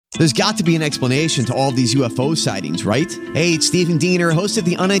There's got to be an explanation to all of these UFO sightings, right? Hey, it's Stephen Diener, host of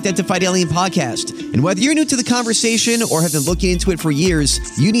the Unidentified Alien Podcast. And whether you're new to the conversation or have been looking into it for years,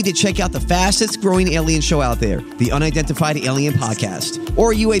 you need to check out the fastest growing alien show out there, the Unidentified Alien Podcast,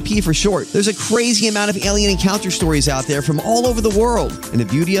 or UAP for short. There's a crazy amount of alien encounter stories out there from all over the world. And the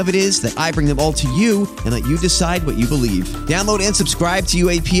beauty of it is that I bring them all to you and let you decide what you believe. Download and subscribe to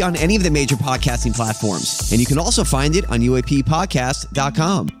UAP on any of the major podcasting platforms. And you can also find it on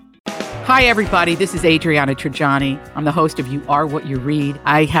UAPpodcast.com. Hi, everybody. This is Adriana Trajani. I'm the host of You Are What You Read.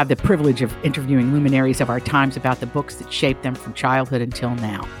 I have the privilege of interviewing luminaries of our times about the books that shaped them from childhood until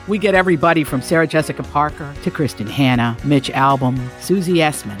now. We get everybody from Sarah Jessica Parker to Kristen Hanna, Mitch Albom, Susie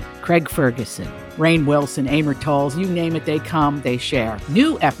Essman, Craig Ferguson, Rainn Wilson, Amor Tolls, you name it, they come, they share.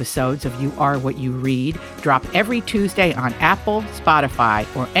 New episodes of You Are What You Read drop every Tuesday on Apple, Spotify,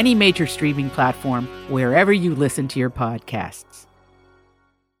 or any major streaming platform wherever you listen to your podcasts.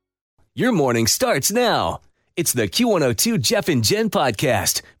 Your morning starts now. It's the Q102 Jeff and Jen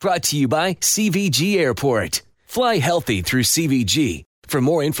podcast brought to you by CVG Airport. Fly healthy through CVG. For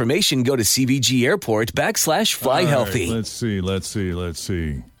more information, go to CVG Airport /fly healthy. Let's see.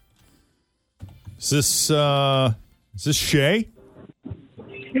 Is this Shay?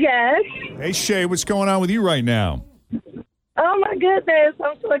 Yes. Hey, Shay, what's going on with you right now? Oh, my goodness.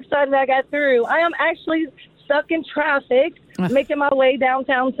 I'm so excited I got through. I am actually stuck in traffic, making my way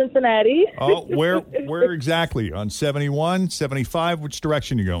downtown Cincinnati. Oh, where exactly? On 71, 75? Which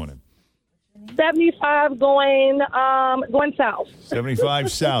direction you going in? 75 going south.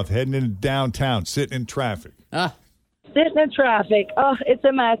 75 south, heading into downtown, sitting in traffic. Sitting in traffic. Oh, it's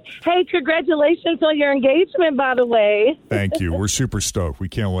a mess. Hey, congratulations on your engagement, by the way. Thank you. We're super stoked. We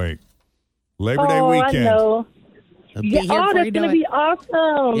can't wait. Labor Day weekend. I know. Yeah, that's going to be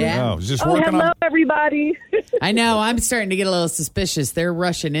awesome. Yeah. Hello, everybody. I know. I'm starting to get a little suspicious. They're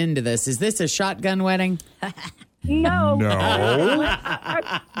rushing into this. Is this a shotgun wedding? No.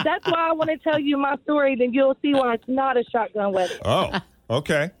 That's why I want to tell you my story, then you'll see why it's not a shotgun wedding. Oh,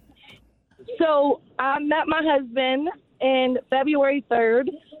 okay. So I met my husband in February 3rd.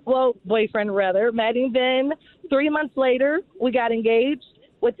 Well, boyfriend, rather. Met him then. 3 months later, we got engaged.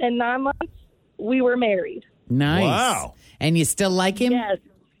 Within 9 months, we were married. Nice. Wow. And you still like him? Yes.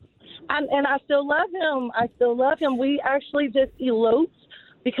 And I still love him. We actually just eloped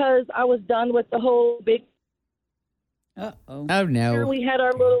because I was done with the whole big... Uh-oh. Oh, no. We had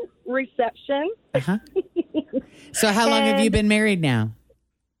our little reception. Uh-huh. So how long have you been married now?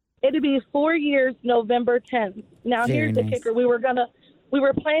 It'll be 4 years, November 10th. Now, here's the kicker. We were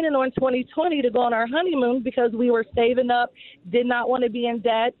planning on 2020 to go on our honeymoon because we were saving up, did not want to be in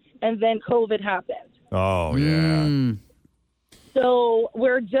debt, and then COVID happened. Oh, yeah. So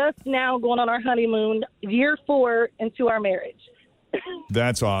we're just now going on our honeymoon, year 4 into our marriage.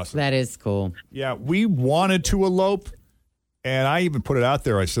 That's awesome. That is cool. Yeah, we wanted to elope, and I even put it out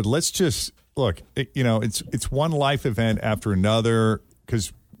there. I said, let's just, look, it's one life event after another,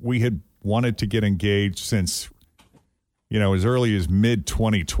 because we had wanted to get engaged since, as early as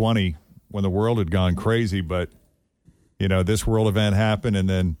mid-2020 when the world had gone crazy. But, this world event happened, and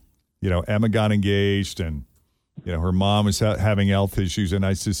then, Emma got engaged, and, her mom was having health issues. And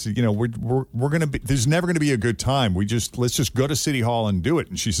I said, we're going to be, there's never going to be a good time. Let's just go to City Hall and do it.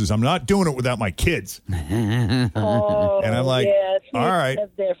 And she says, I'm not doing it without my kids. And I'm like, all right.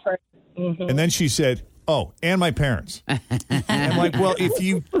 That's different. Mm-hmm. And then she said, oh, and my parents. And I'm like, well, if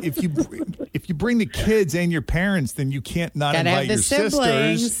you bring the kids and your parents, then you can't not Gotta invite have the your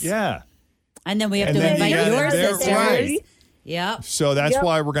siblings. sisters. Yeah. And then we have And to then invite you gotta- your they're sisters. right. Yep. So that's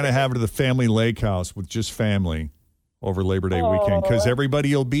why we're going to have it at the family lake house with just family over Labor Day weekend, because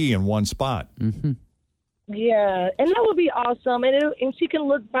everybody will be in one spot. Mm-hmm. Yeah, and that would be awesome. And she can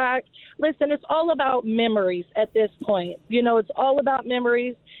look back. Listen, it's all about memories at this point. It's all about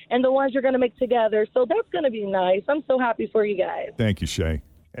memories and the ones you're going to make together. So that's going to be nice. I'm so happy for you guys. Thank you, Shay.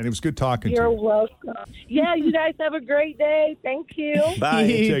 And it was good talking to You're you. welcome. Yeah, you guys have a great day. Thank you. Bye.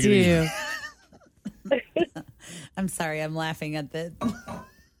 You Take it easy. I'm sorry, I'm laughing at the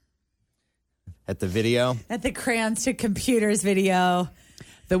video. At the Crayons to Computers video.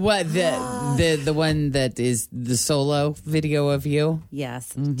 The what? The one that is the solo video of you?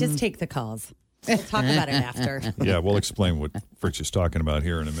 Yes. Just take the calls. We'll talk about it after. Yeah, we'll explain what Fritz is talking about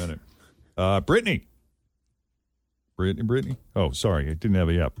here in a minute. Brittany. Brittany? Oh, sorry. I didn't have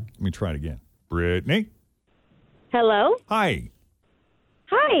it up. Let me try it again. Brittany? Hello? Hi.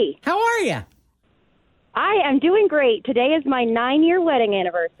 Hi. How are you? I am doing great. Today is my 9-year wedding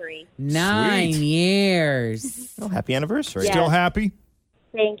anniversary. 9 years. Oh, happy anniversary. Yes. Still happy?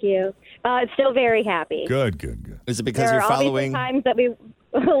 Thank you. Still very happy. Good. Is it because There you're are obviously following? times that we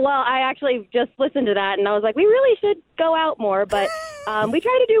Well, I actually just listened to that, and I was like, we really should go out more. But we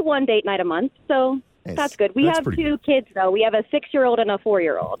try to do one date night a month, so that's good. We have two kids, though. We have a 6-year-old and a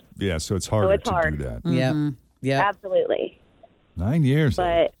 4-year-old. Yeah, so it's harder to do that. Yeah. Absolutely. 9 years.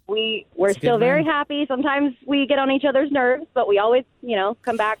 But we're still very happy. Sometimes we get on each other's nerves, but we always,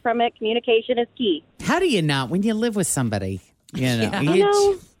 come back from it. Communication is key. How do you not when you live with somebody?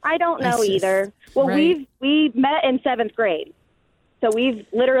 I don't know either. Well, right. we met in 7th grade. So we've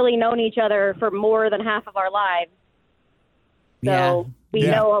literally known each other for more than half of our lives. So we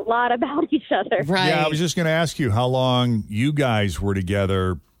know a lot about each other. Right. Yeah, I was just going to ask you how long you guys were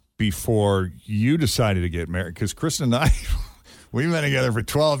together before you decided to get married. Because Kristen and I, we've been together for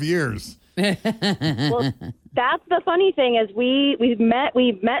 12 years. Well, that's the funny thing is we met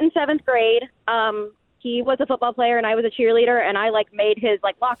in 7th grade. He was a football player and I was a cheerleader, and I made his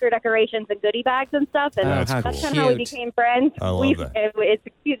locker decorations and goodie bags and stuff, and that's kind of how we became friends. I love that. It's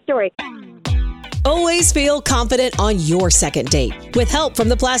a cute story. Always feel confident on your second date with help from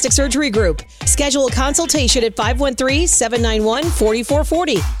the Plastic Surgery Group. Schedule a consultation at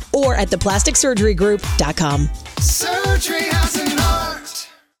 513-791-4440 or at theplasticsurgerygroup.com. Surgery has an art.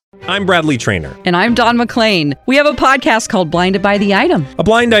 I'm Bradley Trainer. And I'm Don McClain. We have a podcast called Blinded by the Item. A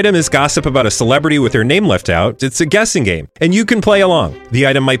blind item is gossip about a celebrity with their name left out. It's a guessing game, and you can play along. The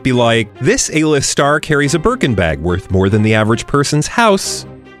item might be like, this A-list star carries a Birkin bag worth more than the average person's house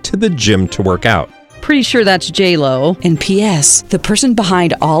to the gym to work out. Pretty sure that's J-Lo. And P.S. the person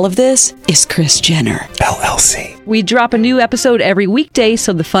behind all of this is Kris Jenner, LLC. We drop a new episode every weekday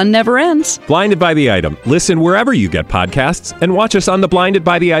so the fun never ends. Blinded by the Item. Listen wherever you get podcasts and watch us on the Blinded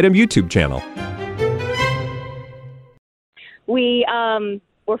by the Item YouTube channel. We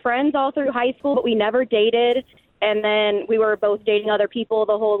were friends all through high school, but we never dated. And then we were both dating other people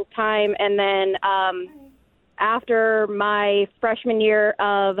the whole time. And then after my freshman year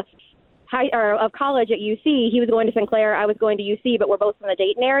of college at UC, he was going to Sinclair, I was going to UC, but we're both from the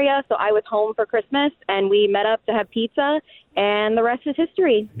Dayton area, so I was home for Christmas, and we met up to have pizza, and the rest is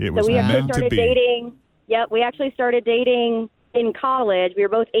history. So we actually started dating. Yep, we actually started dating in college. We were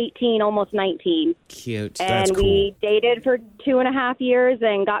both 18, almost 19. Cute. And That's cool. We dated for 2.5 years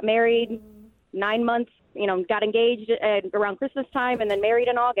and got married 9 months, got engaged around Christmas time, and then married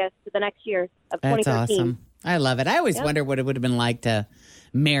in August the next year of 2013. That's awesome. I love it. I always wonder what it would have been like to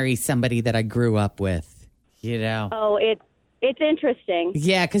marry somebody that I grew up with, Oh, it's interesting.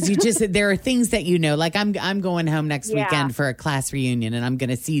 Yeah, because there are things that like I'm going home next weekend for a class reunion, and I'm going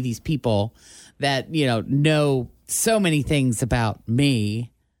to see these people that know so many things about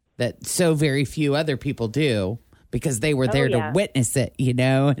me that so very few other people do, because they were there to witness it,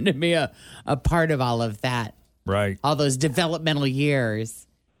 and to be a part of all of that. Right. All those developmental years.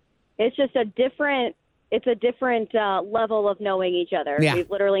 It's just a different level of knowing each other. Yeah. We've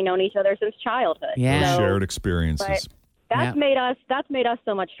literally known each other since childhood. Yeah. Shared experiences. But that's made us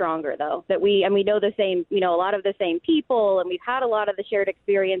so much stronger, though, that we know the same, a lot of the same people, and we've had a lot of the shared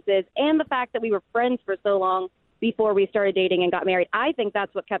experiences, and the fact that we were friends for so long before we started dating and got married. I think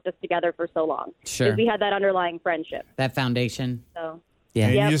that's what kept us together for so long. Sure. Is we had that underlying friendship. That foundation. So. Yeah.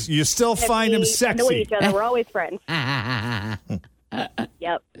 And you still find him sexy. Know each other. We're always friends.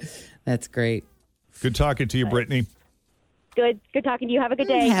 Yep. That's great. Good talking to you, Brittany. Good talking to you. Have a good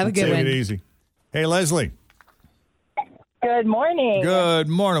day. Have a good one. Take it easy. Hey, Leslie. Good morning. Good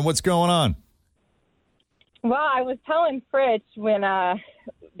morning. What's going on? Well, I was telling Fritz when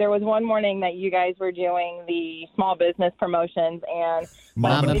there was one morning that you guys were doing the small business promotions and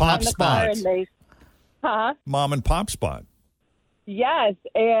Mom and Pop Spot. Mom and Pop Spot. Yes,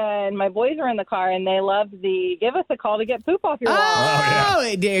 and my boys were in the car, and they loved the give us a call to get poop off your wall. Oh, are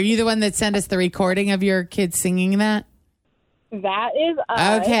you the one that sent us the recording of your kids singing that? That is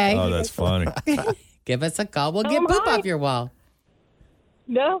us. Okay. Oh, that's funny. Give us a call. We'll get poop off your wall.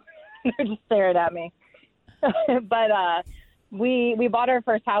 No, they're just staring at me. But we bought our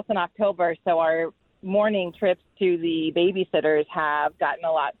first house in October, so our morning trips to the babysitters have gotten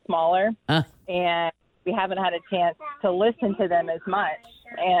a lot smaller, and we haven't had a chance to listen to them as much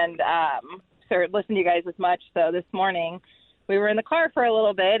and listen to you guys as much. So this morning we were in the car for a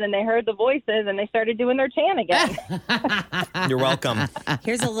little bit, and they heard the voices, and they started doing their chant again. You're welcome.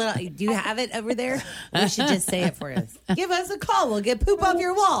 Here's a little. Do you have it over there? We should just say it for us. Give us a call. We'll get poop off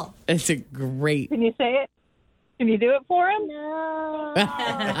your wall. It's a great. Can you say it? Can you do it for him? No.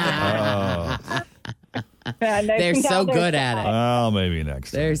 They're so good at it. Oh, maybe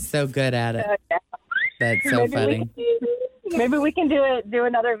next time. They're so good at it. Okay. That's so funny. Maybe we can do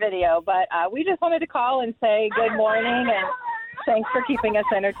another video, but we just wanted to call and say good morning and thanks for keeping us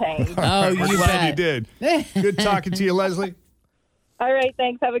entertained. Oh, We're glad you did. Good talking to you, Leslie. All right,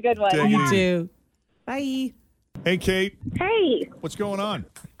 thanks. Have a good one. Take it You easy. too. Bye. Hey, Kate, Hey, what's going on?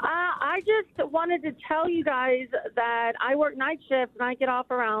 I just wanted to tell you guys that I work night shift and I get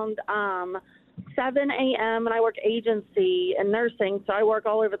off around 7 a.m. and I work agency and nursing, so I work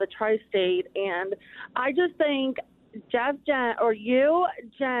all over the tri-state. And I just think Jeff, Jen,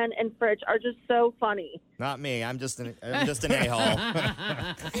 and Fritch are just so funny. Not me. I'm just an a-hole.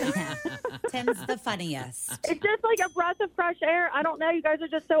 Tim's the funniest. It's just like a breath of fresh air. I don't know. You guys are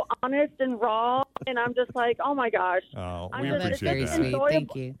just so honest and raw, and I'm just like, oh my gosh. Oh, I'm we just- That's very appreciate that. sweet.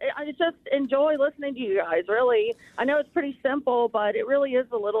 enjoyable. Thank you. I just enjoy listening to you guys, really. I know it's pretty simple, but it really is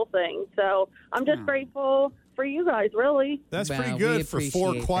the little things. So I'm just grateful for you guys, really. That's Well, pretty we good for 4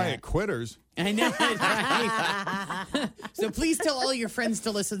 appreciate quiet that. quitters. I know. Right? So please tell all your friends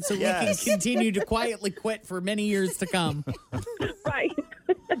to listen so Yes. we can continue to quietly quit for many years to come. Right.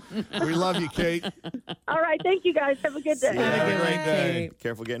 We love you, Kate. All right. Thank you, guys. Have a good day. Have a great day.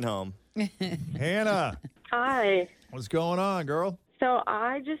 Careful getting home. Hannah, Hi. what's going on, girl? So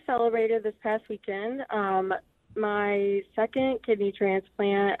I just celebrated this past weekend my second kidney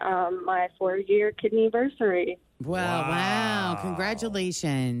transplant, my 4-year kidney anniversary. Wow.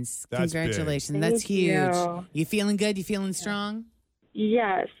 Congratulations. That's Congratulations. big. That's Thank huge. you. You feeling good? You feeling strong?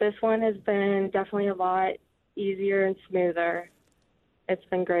 Yes, this one has been definitely a lot easier and smoother. It's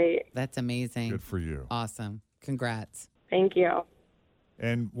been great. That's amazing. Good for you. Awesome. Congrats. Thank you.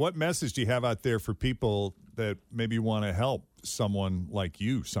 And what message do you have out there for people that maybe want to help someone like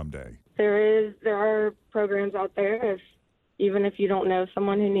you someday? There are programs out there. Even if you don't know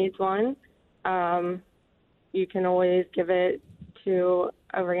someone who needs one, you can always give it to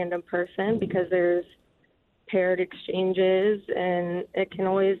a random person because there's paired exchanges, and it can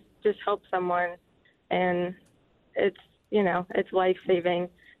always just help someone. And it's life-saving.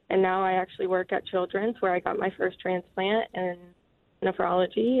 And now I actually work at Children's, where I got my first transplant in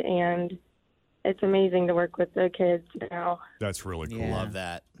nephrology, and it's amazing to work with the kids now. That's really cool. Yeah. Love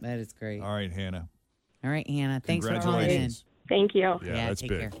that. That is great. All right, Hannah. All right, Hannah. Thanks for calling in. Congratulations. Thank you. Yeah, that's take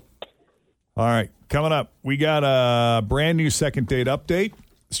big. care. All right, coming up, we got a brand new second date update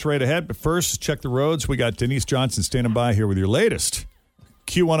straight ahead. But first, check the roads. We got Denise Johnson standing by here with your latest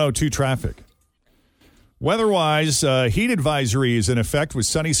Q102 traffic. Weather-wise, heat advisory is in effect with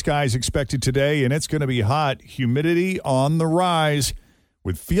sunny skies expected today, and it's going to be hot. Humidity on the rise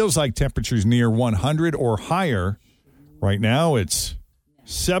with feels like temperatures near 100 or higher. Right now, it's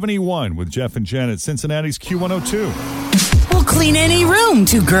 71 with Jeff and Jen at Cincinnati's Q102. We'll clean any room.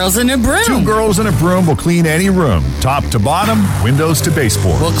 2 girls and a broom. 2 girls and a broom will clean any room, top to bottom, windows to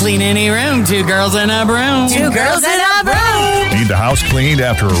baseboard. We'll clean any room. 2 girls and a broom. 2 girls and a broom. Need the house cleaned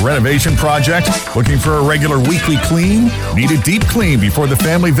after a renovation project? Looking for a regular weekly clean? Need a deep clean before the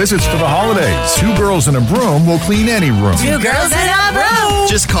family visits for the holidays? 2 girls and a broom will clean any room. 2 girls and a broom.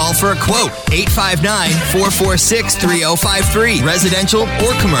 Just call for a quote. 859-446-3053. Residential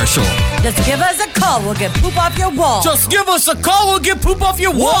or commercial. Just give us a call. We'll get poop off your wall. Just give us a call. We'll get poop off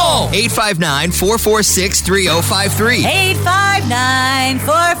your wall. 859-446-3053.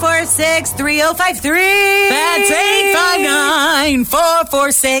 859-446-3053. That's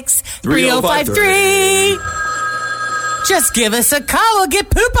 859-446-3053. Just give us a call. We'll get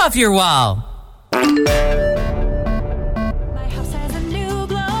poop off your wall.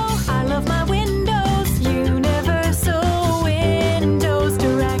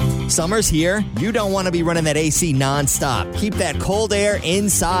 Summer's here. You don't want to be running that AC nonstop. Keep that cold air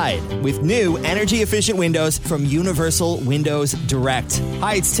inside with new energy-efficient windows from Universal Windows Direct.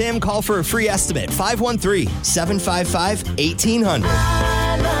 Hi, it's Tim. Call for a free estimate. 513-755-1800.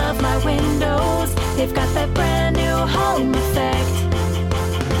 I love my windows. They've got that brand new home effect.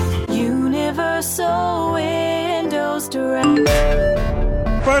 Universal Windows Direct.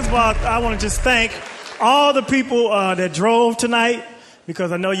 First of all, I want to just thank all the people that drove tonight,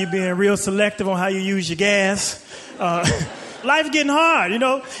 because I know you're being real selective on how you use your gas. Life's getting hard, and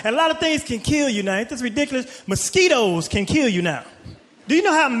a lot of things can kill you now. Ain't this ridiculous? Mosquitoes can kill you now. Do you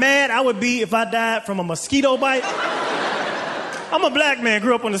know how mad I would be if I died from a mosquito bite? I'm a black man,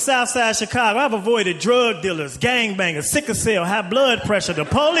 grew up on the south side of Chicago. I've avoided drug dealers, gangbangers, sickle cell, high blood pressure, the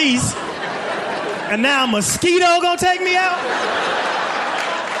police, and now a mosquito gonna take me out?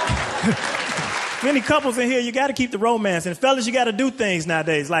 Many couples in here, you got to keep the romance. And fellas, you got to do things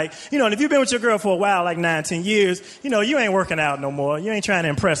nowadays. Like, and if you've been with your girl for a while, like 9, 10 years, you ain't working out no more. You ain't trying to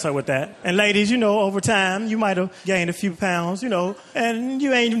impress her with that. And ladies, over time, you might have gained a few pounds, and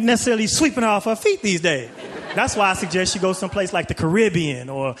you ain't necessarily sweeping her off her feet these days. That's why I suggest you go someplace like the Caribbean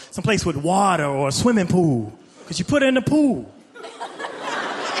or someplace with water or a swimming pool. Because you put her in the pool.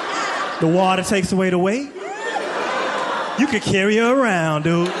 The water takes away the weight. You could carry her around,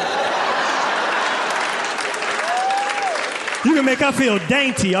 dude. You can make her feel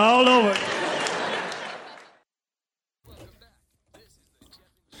dainty all over.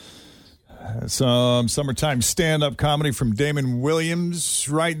 Some summertime stand-up comedy from Damon Williams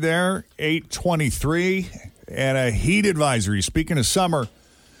right there, 8:23, and a heat advisory. Speaking of summer,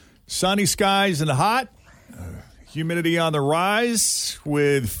 sunny skies and hot, humidity on the rise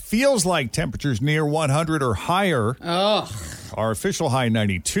with feels like temperatures near 100 or higher. Our official high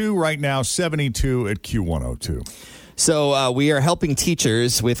 92, right now 72 at Q102. So we are helping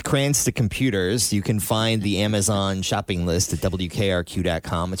teachers with Crayons to Computers. You can find the Amazon shopping list at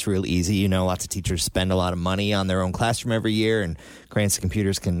WKRQ.com. It's real easy. You know, lots of teachers spend a lot of money on their own classroom every year, and Crayons to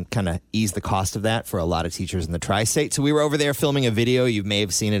Computers can kind of ease the cost of that for a lot of teachers in the tri-state. So we were over there filming a video. You may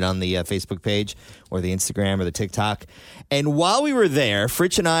have seen it on the Facebook page or the Instagram or the TikTok. And while we were there,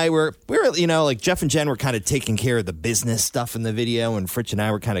 Fritch and I were, you know, like Jeff and Jen were kind of taking care of the business stuff in the video, and Fritch and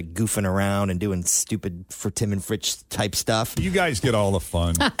I were kind of goofing around and doing stupid for Tim and Fritch type stuff. You guys get all the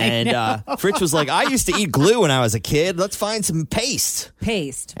fun. And Fritch was like, I used to eat glue when I was a kid. Let's find some paste.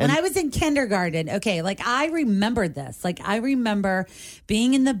 When I was in kindergarten, okay, like I remembered this. Like I remember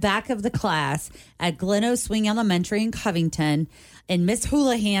being in the back of the class at Glen Swing Elementary in Covington in Miss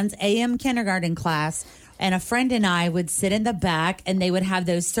Houlihan's AM kindergarten class. And a friend and I would sit in the back, and they would have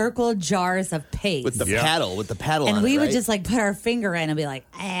those circle jars of paste with the paddle and on we it, would right? just like put our finger in and be like,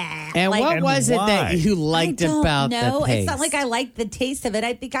 ah. And like, what was it that you liked about the paste? It's not like I liked the taste of it.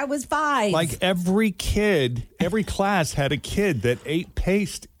 I think I was 5. Like every kid, every class had a kid that ate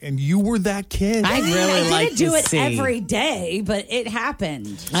paste, and you were that kid. I'd really like to I didn't do it see. every day, but it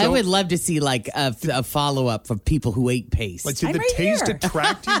happened. I would love to see like a follow-up of people who ate paste. Like, did the taste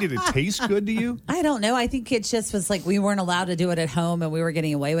attract you? Did it taste good to you? I don't know. I think it just was like we weren't allowed to do it at home, and we were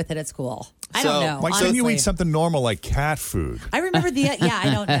getting away with it at school. I don't know. Like, couldn't you eat something normal like cat food? I remember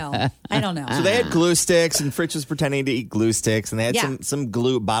I don't know. So they had glue sticks, and Fritch was pretending to eat glue sticks, and they had some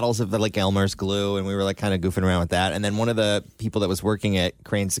glue bottles of the like Elmer's glue, and we were like kind of goofing around with that. And then one of the people that was working at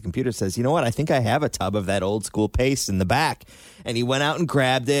Crayons to Computer says, "You know what? I think I have a tub of that old school paste in the back." And he went out and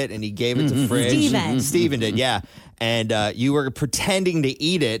grabbed it, and he gave it to Fritch. Steven did, yeah. And you were pretending to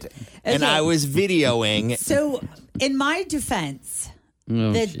eat it, and I was videoing. So, in my defense,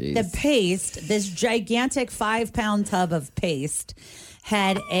 the paste, this gigantic 5-pound tub of paste,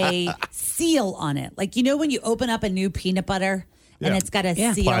 had a seal on it. Like, you know when you open up a new peanut butter and it's got a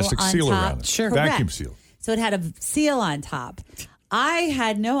seal plastic on seal top? around it. Sure. Vacuum seal. So it had a seal on top. I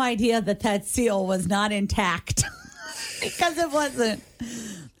had no idea that seal was not intact because it wasn't.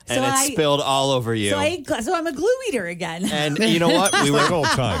 And it spilled all over you. So I'm a glue eater again. And you know what? We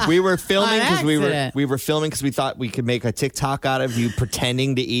were filming because we were filming because we thought we could make a TikTok out of you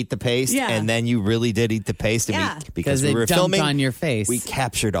pretending to eat the paste, and then you really did eat the paste. And because we were filming on your face. We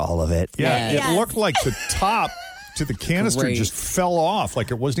captured all of it. Yeah, it looked like the top to the canister just fell off,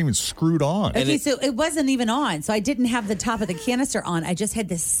 like it wasn't even screwed on. Okay, so it wasn't even on. So I didn't have the top of the canister on. I just had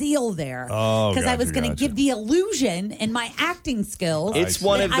the seal there. Because I was going to give the illusion in my acting skills It's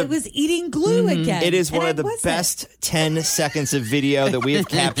one that of the, I was eating glue again. It is one of the best 10 seconds of video that we have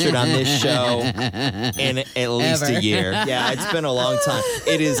captured on this show in at least a year. Yeah, it's been a long time.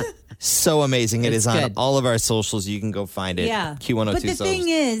 It is so amazing. It is on all of our socials. You can go find it. Yeah. Q102 But the socials. thing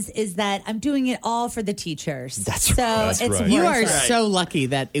is that I'm doing it all for the teachers. That's so right. it's You are worth it. so lucky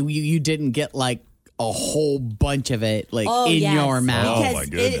that you didn't get like a whole bunch of it like in your mouth. Because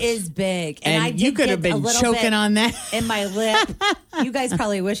it is big. And I did you could have get a been little choking bit on that. in my lip. You guys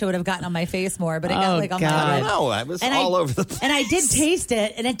probably wish it would have gotten on my face more, but it got like on my lip. No, I was all over the place. And I did taste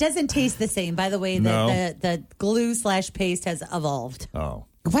it, and it doesn't taste the same. By the way, the glue/paste has evolved. Oh.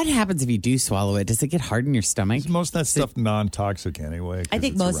 What happens if you do swallow it? Does it get hard in your stomach? Most of that stuff non-toxic anyway. I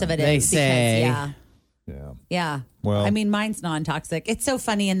think most of it is. They say. Yeah. Well, I mean, mine's non-toxic. It's so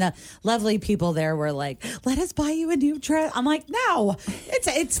funny, and the lovely people there were like, "Let us buy you a new dress." I'm like, "No,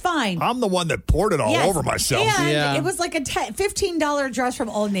 it's fine." I'm the one that poured it all over myself. And it was like a $15 dress from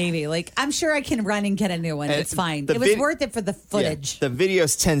Old Navy. Like, I'm sure I can run and get a new one. It's fine. It was worth it for the footage. The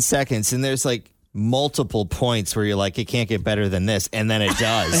video's 10 seconds, and there's like multiple points where you're like, it can't get better than this, and then it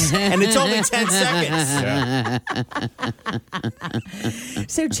does. And it's only 10 seconds.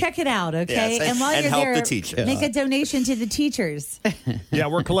 So check it out, okay? Yes, and while and you're help there, the teachers. make a donation to the teachers. Yeah,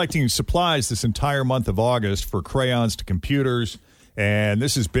 we're collecting supplies this entire month of August for Crayons to Computers. And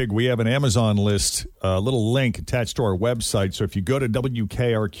this is big. We have an Amazon list, a little link attached to our website. So if you go to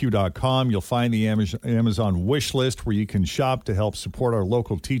WKRQ.com, you'll find the Amazon wish list where you can shop to help support our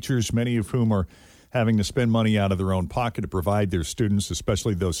local teachers, many of whom are having to spend money out of their own pocket to provide their students,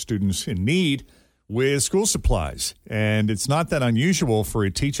 especially those students in need with school supplies. And it's not that unusual for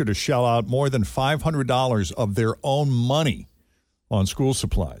a teacher to shell out more than $500 of their own money on school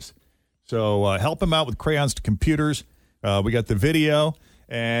supplies. So help them out with crayons to computers. We got the video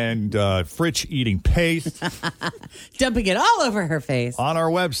and Fritch eating paste. Dumping it all over her face. On our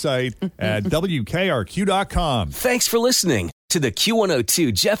website at WKRQ.com. Thanks for listening to the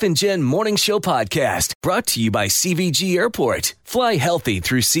Q102 Jeff and Jen Morning Show podcast, brought to you by CVG Airport. Fly healthy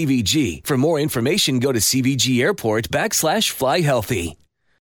through CVG. For more information, go to CVG Airport /fly healthy.